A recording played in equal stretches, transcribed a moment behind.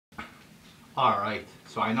Alright,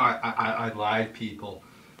 so I know I lied, people.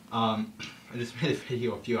 I just made a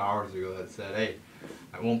video a few hours ago that said, hey,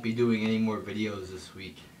 I won't be doing any more videos this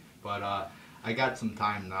week. But I got some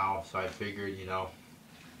time now, so I figured,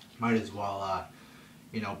 might as well,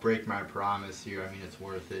 break my promise here. I mean, it's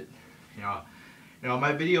worth it. You know,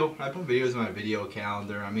 my video, I put videos in my video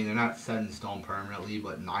calendar. I mean, they're not set in stone permanently,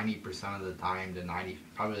 but 90% of the time to 90,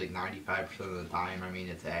 probably like 95% of the time, I mean,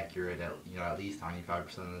 it's accurate at least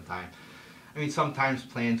 95% of the time. I mean, sometimes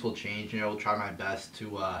plans will change. I'll try my best to,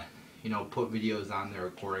 put videos on there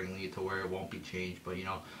accordingly to where it won't be changed. But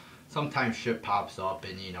sometimes shit pops up,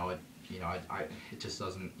 and it just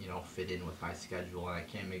doesn't, fit in with my schedule, and I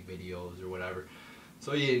can't make videos or whatever.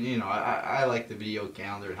 So I like the video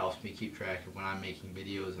calendar. It helps me keep track of when I'm making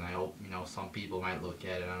videos, and I hope some people might look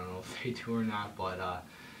at it. I don't know if they do or not, but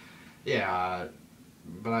yeah.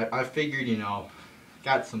 But I figured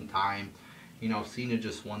got some time. Cena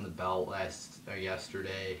just won the belt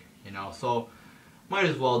yesterday, so might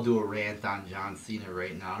as well do a rant on John Cena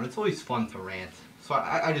right now. And it's always fun to rant, so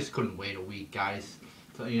I just couldn't wait a week, guys.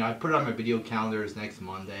 So, I put it on my video calendar as next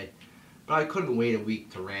Monday, but I couldn't wait a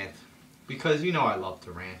week to rant because I love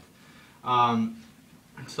to rant.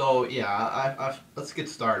 So yeah, let's get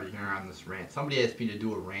started here on this rant. Somebody asked me to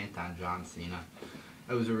do a rant on John Cena.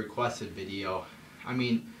 It was a requested video. I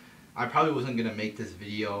mean, I probably wasn't gonna make this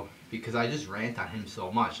video because I just rant on him so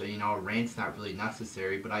much. A rant's not really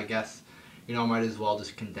necessary, but I guess, might as well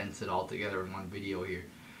just condense it all together in one video here.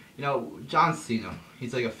 John Cena,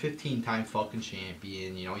 he's like a 15-time fucking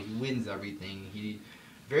champion. He wins everything. He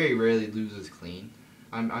very rarely loses clean.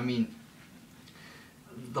 I mean,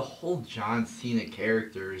 the whole John Cena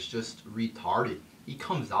character is just retarded. He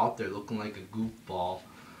comes out there looking like a goofball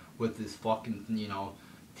with his fucking,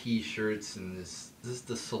 t-shirts, and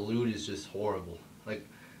the salute is just horrible. Like,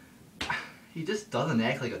 he just doesn't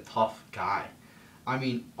act like a tough guy. I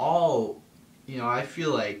mean, I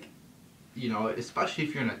feel like, especially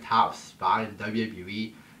if you're in a top spot in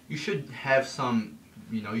WWE, you should have some,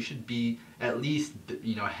 you should be at least,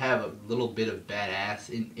 have a little bit of badass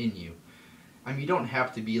in you. I mean, you don't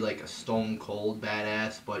have to be like a stone cold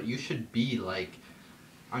badass, but you should be like,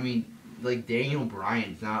 like Daniel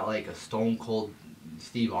Bryan's not like a stone cold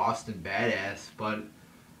Steve Austin badass, but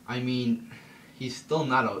I mean, he's still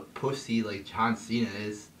not a pussy like John Cena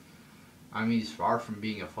is. I mean, he's far from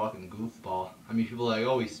being a fucking goofball. I mean, people are like,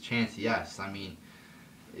 oh, he's Chance, yes. I mean,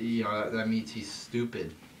 that means he's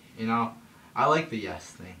stupid. I like the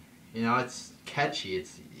yes thing. It's catchy.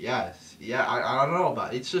 It's yes. Yeah, I don't know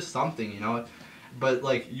about it. It's just something, But,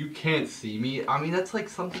 like, you can't see me. I mean, that's like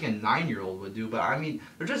something a 9-year-old would do. But, I mean,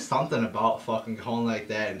 there's just something about fucking going like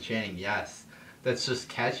that and chanting yes that's just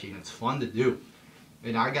catchy and it's fun to do.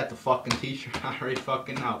 And I got the fucking t-shirt on right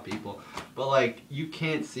fucking now, people. But, like, you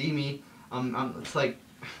can't see me. It's like,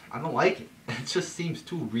 I don't like it. It just seems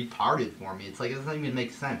too retarded for me. It's like, it doesn't even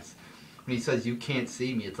make sense. When he says, you can't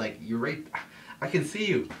see me, it's like, you're right, I can see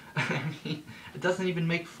you. I mean, it doesn't even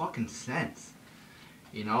make fucking sense.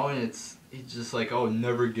 And it's just like, oh,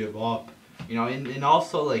 never give up. And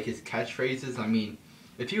also, like, his catchphrases, I mean,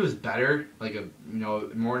 if he was better, like,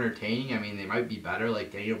 more entertaining, I mean, they might be better.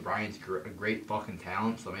 Like, Daniel Bryan's a great fucking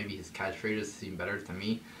talent, so maybe his catchphrases seem better to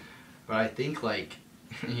me. But I think, like,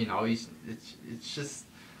 it's just,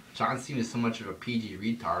 John Cena is so much of a PG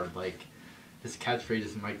retard, like, his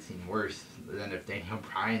catchphrases might seem worse than if Daniel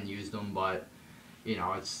Bryan used them, but,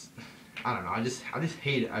 it's, I don't know, I just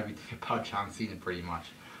hate everything about John Cena pretty much.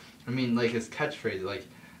 I mean, like, his catchphrase, like,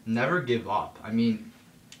 never give up. I mean,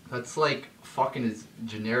 that's like fucking as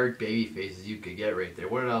generic baby faces you could get right there.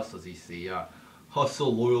 What else does he see?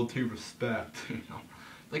 Hustle, loyalty, respect.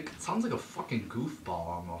 Like, it sounds like a fucking goofball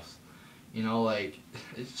almost. Like,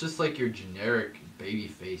 it's just like your generic baby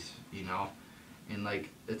face, and like,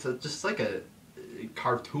 it's just like a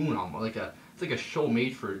cartoon almost, it's like a show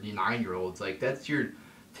made for 9-year-olds. Like, that's your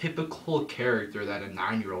typical character that a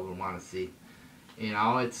 9-year-old would want to see.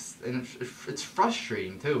 It's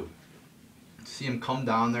frustrating too. To see him come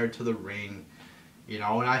down there to the ring, and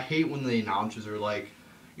I hate when the announcers are like,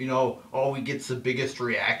 oh, he gets the biggest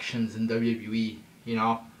reactions in WWE,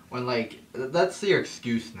 when, like, that's their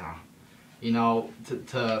excuse now.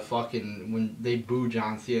 To fucking, when they boo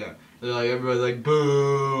John Cena, they're like, everybody's like,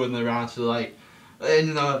 boo, and the announcers are like,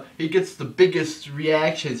 and he gets the biggest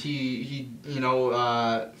reactions. He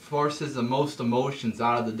forces the most emotions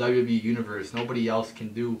out of the WWE universe. Nobody else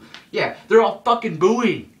can do. Yeah, they're all fucking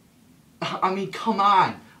booing. I mean, come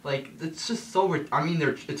on. Like, it's just so. I mean,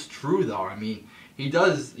 it's true though. I mean, he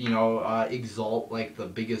does, exalt like the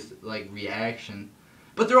biggest like reaction,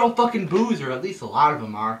 but they're all fucking boos, or at least a lot of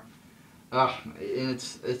them are. And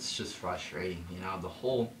it's just frustrating, you know, the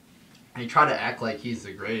whole, and he try to act like he's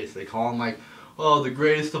the greatest. They call him like, oh, the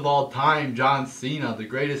greatest of all time, John Cena, the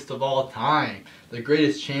greatest of all time, the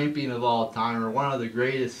greatest champion of all time, or one of the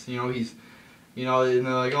greatest, you know, he's, you know, and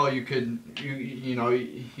they're like, oh, you know,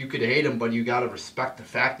 you could hate him, but you gotta respect the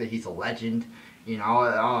fact that he's a legend. You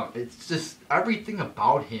know, it's just everything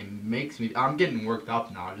about him makes me. I'm getting worked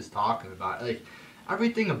up now just talking about it. Like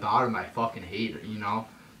everything about him, I fucking hate it. You know,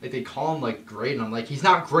 like they call him like great, and I'm like, he's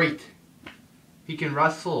not great. He can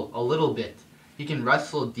wrestle a little bit. He can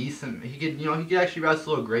wrestle decent. He could, you know, he could actually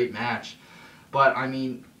wrestle a great match. But I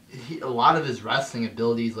mean, a lot of his wrestling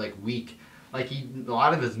ability is like weak. Like a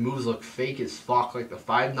lot of his moves look fake as fuck. Like the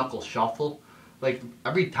 5-knuckle shuffle. Like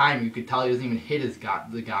every time you could tell he doesn't even hit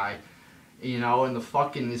the guy. You know, and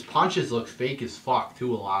his punches look fake as fuck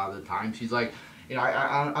too a lot of the times. He's like, you know,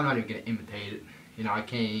 I'm not even gonna imitate it. You know, I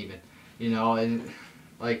can't even. You know, and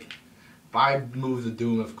like 5 moves of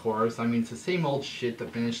doom, of course. I mean, it's the same old shit to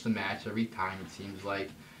finish the match every time. It seems like,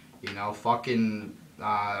 you know, fucking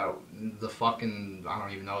the fucking, I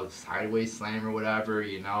don't even know, the sideways slam or whatever.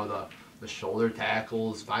 You know, the shoulder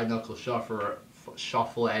tackles, 5-knuckle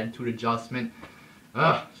shuffle, attitude adjustment.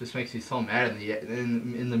 Ugh, just makes me so mad.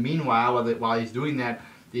 In the meanwhile, while he's doing that,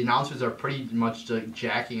 the announcers are pretty much like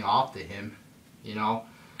jacking off to him, you know,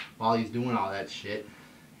 while he's doing all that shit.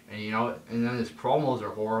 And you know, and then his promos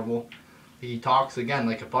are horrible. He talks again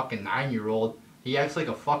like a fucking 9-year-old. He acts like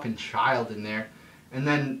a fucking child in there. And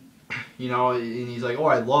then, you know, and he's like, oh,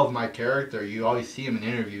 I love my character. You always see him in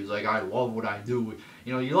interviews like, I love what I do.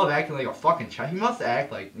 You know, you love acting like a fucking child. He must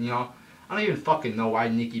act like, you know, I don't even fucking know why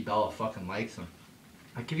Nikki Bella fucking likes him.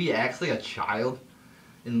 Like, if he acts like a child,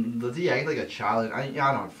 and does he act like a child? I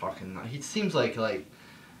don't fucking know. He seems like, I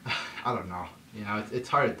don't know. You know, it's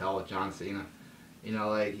hard to tell with John Cena. You know,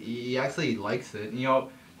 like, he actually likes it. You know,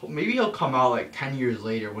 maybe he'll come out, like, 10 years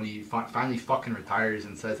later when he finally fucking retires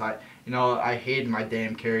and says, I hated my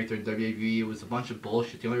damn character in WWE. It was a bunch of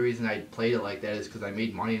bullshit. The only reason I played it like that is because I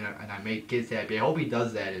made money and I made kids happy. I hope he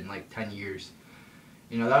does that in, like, 10 years.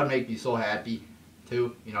 You know, that would make me so happy,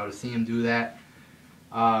 too, you know, to see him do that.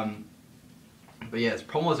 But yeah, his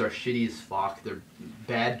promos are shitty as fuck. They're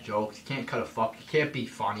bad jokes. He can't cut a fuck. He can't be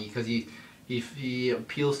funny because he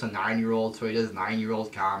appeals to 9-year-olds, so he does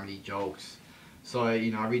 9-year-old comedy jokes. So,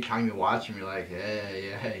 you know, every time you watch him, you're like,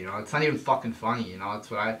 yeah, you know, it's not even fucking funny, you know,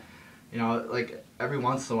 that's what you know, like, every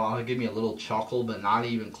once in a while he'll give me a little chuckle, but not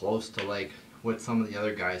even close to, like, what some of the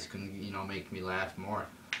other guys can, you know, make me laugh more.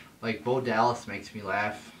 Like, Bo Dallas makes me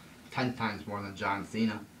laugh 10 times more than John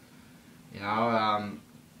Cena. You know,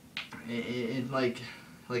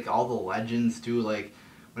 like all the legends too, like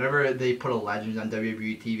whenever they put a legend on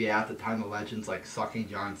WWE TV, at the time the legend's like sucking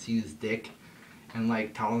John Cena's dick and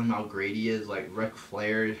like telling him how great he is, like Ric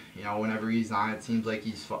Flair, you know, whenever he's on, it seems like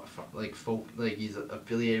he's like he's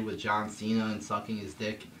affiliated with John Cena and sucking his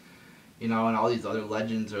dick, you know, and all these other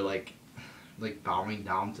legends are like bowing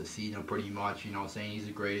down to Cena pretty much, you know, saying he's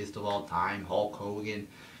the greatest of all time. Hulk Hogan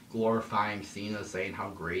glorifying Cena, saying how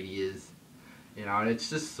great he is. You know, and it's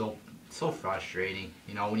just so frustrating.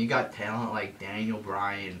 You know, when you got talent like Daniel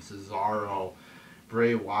Bryan, Cesaro,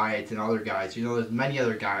 Bray Wyatt, and other guys. You know, there's many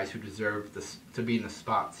other guys who deserve to be in the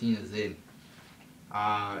spot Cena's in.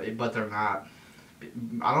 But they're not.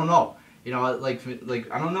 I don't know. You know, like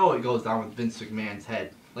I don't know what goes down with Vince McMahon's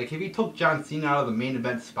head. Like, if he took John Cena out of the main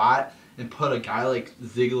event spot and put a guy like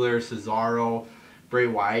Ziggler, Cesaro, Bray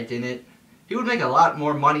Wyatt in it, he would make a lot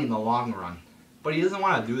more money in the long run. But he doesn't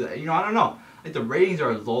want to do that. You know, I don't know. Like, the ratings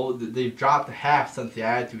are low. They've dropped half since the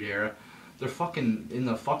Attitude Era. They're fucking in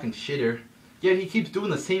the fucking shitter. Yet he keeps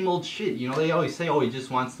doing the same old shit. You know, they always say, oh, he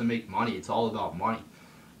just wants to make money. It's all about money.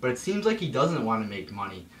 But it seems like he doesn't want to make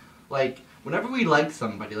money. Like, whenever we like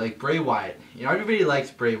somebody, like Bray Wyatt, you know, everybody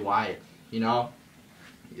likes Bray Wyatt, you know?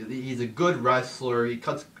 He's a good wrestler. He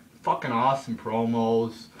cuts fucking awesome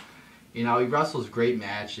promos. You know, he wrestles great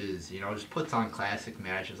matches. You know, just puts on classic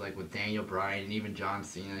matches like with Daniel Bryan and even John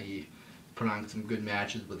Cena. He put on some good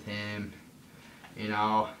matches with him. You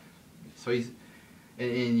know, so he's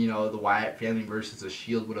and you know, the Wyatt family versus the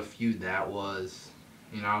Shield, what a feud that was.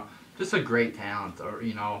 You know, just a great talent, or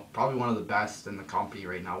you know, probably one of the best in the company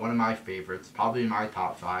right now. One of my favorites, probably in my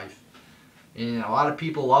top 5. And a lot of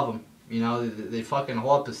people love him. You know, they fucking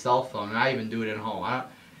hold up the cell phone, and I even do it at home.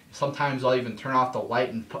 Sometimes I'll even turn off the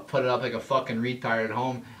light and put it up like a fucking retard at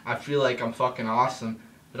home. I feel like I'm fucking awesome,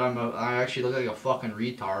 but I actually look like a fucking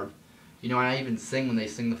retard. You know, and I even sing when they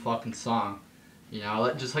sing the fucking song. You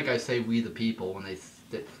know, just like I say "We the People" when they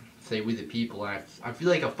say "We the People," and I feel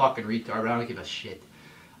like a fucking retard, but I don't give a shit.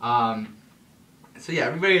 So yeah,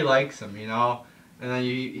 everybody likes him, you know. And then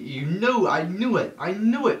you knew, I knew it. I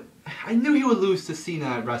knew he would lose to Cena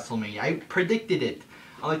at WrestleMania. I predicted it.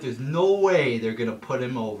 I'm like, there's no way they're going to put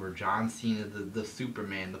him over. John Cena, the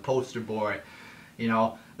Superman, the poster boy, you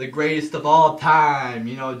know, the greatest of all time,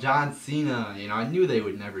 you know, John Cena. You know, I knew they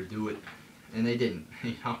would never do it. And they didn't,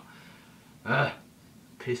 you know.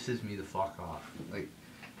 Pisses me the fuck off.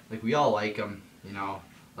 Like we all like him, you know.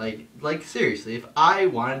 Like seriously, if I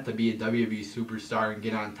wanted to be a WWE superstar and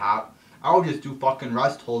get on top, I would just do fucking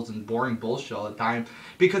rest holds and boring bullshit all the time.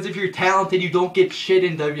 Because if you're talented, you don't get shit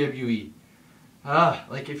in WWE.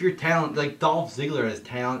 Like if you're talented, like Dolph Ziggler has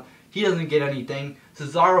talent, he doesn't get anything.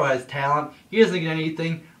 Cesaro has talent, he doesn't get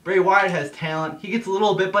anything. Bray Wyatt has talent, he gets a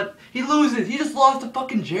little bit, but he loses. He just lost to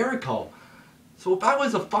fucking Jericho. So if I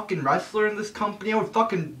was a fucking wrestler in this company, I would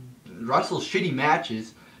fucking wrestle shitty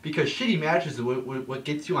matches. Because shitty matches is what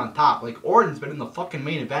gets you on top. Like Orton's been in the fucking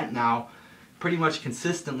main event now pretty much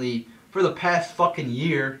consistently for the past fucking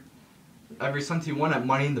year. Ever since he won at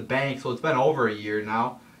Money in the Bank, so it's been over a year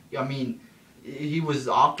now. I mean, he was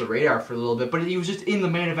off the radar for a little bit, but he was just in the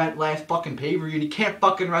main event last fucking pay-per-view, and he can't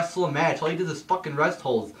fucking wrestle a match. All he does is fucking rest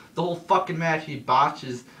holds. The whole fucking match he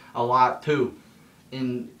botches a lot too.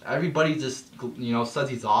 And everybody just, you know, says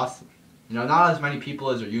he's awesome. You know, not as many people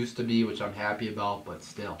as there used to be, which I'm happy about, but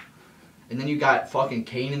still. And then you got fucking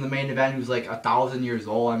Kane in the main event, who's like 1,000 years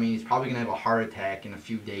old. I mean, he's probably going to have a heart attack in a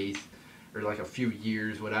few days, or like a few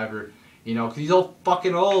years, whatever. You know, because he's so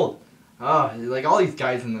fucking old. Like all these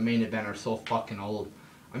guys in the main event are so fucking old.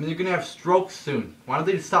 I mean, they're going to have strokes soon. Why don't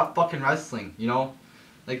they just stop fucking wrestling, you know?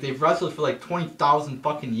 Like, they've wrestled for like 20,000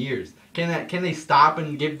 fucking years. Can they stop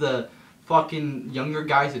and give the fucking younger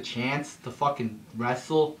guys a chance to fucking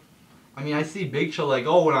wrestle? I mean, I see Big Show like,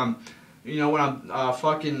 oh, when I'm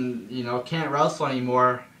fucking, you know, can't wrestle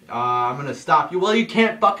anymore, I'm gonna stop you. Well, you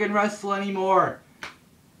can't fucking wrestle anymore.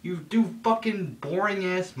 You do fucking boring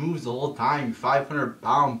ass moves the whole time. You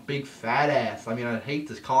 500-pound big fat ass. I mean, I hate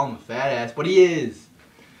to call him a fat ass, but he is.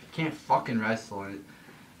 Can't fucking wrestle. And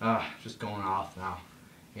just going off now.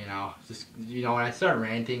 You know, just, you know, when I start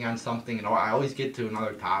ranting on something, you know, I always get to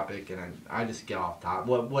another topic and I just get off topic.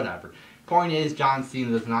 Whatever. Point is, John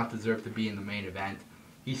Cena does not deserve to be in the main event.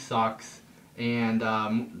 He sucks. And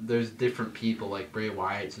there's different people like Bray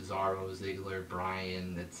Wyatt, Cesaro, Ziggler,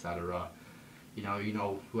 Bryan, etc. You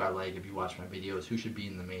know who I like if you watch my videos, who should be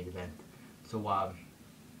in the main event. So,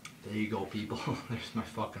 there you go, people. There's my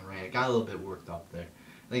fucking rant. It got a little bit worked up there.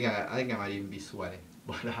 I think I might even be sweating.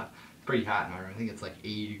 But it's pretty hot in my room. I think it's like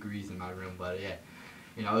 80 degrees in my room. But yeah,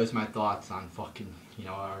 you know, those are my thoughts on fucking, you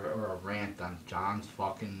know, or a rant on John's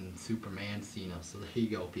fucking Superman Cena. So there you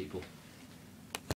go, people.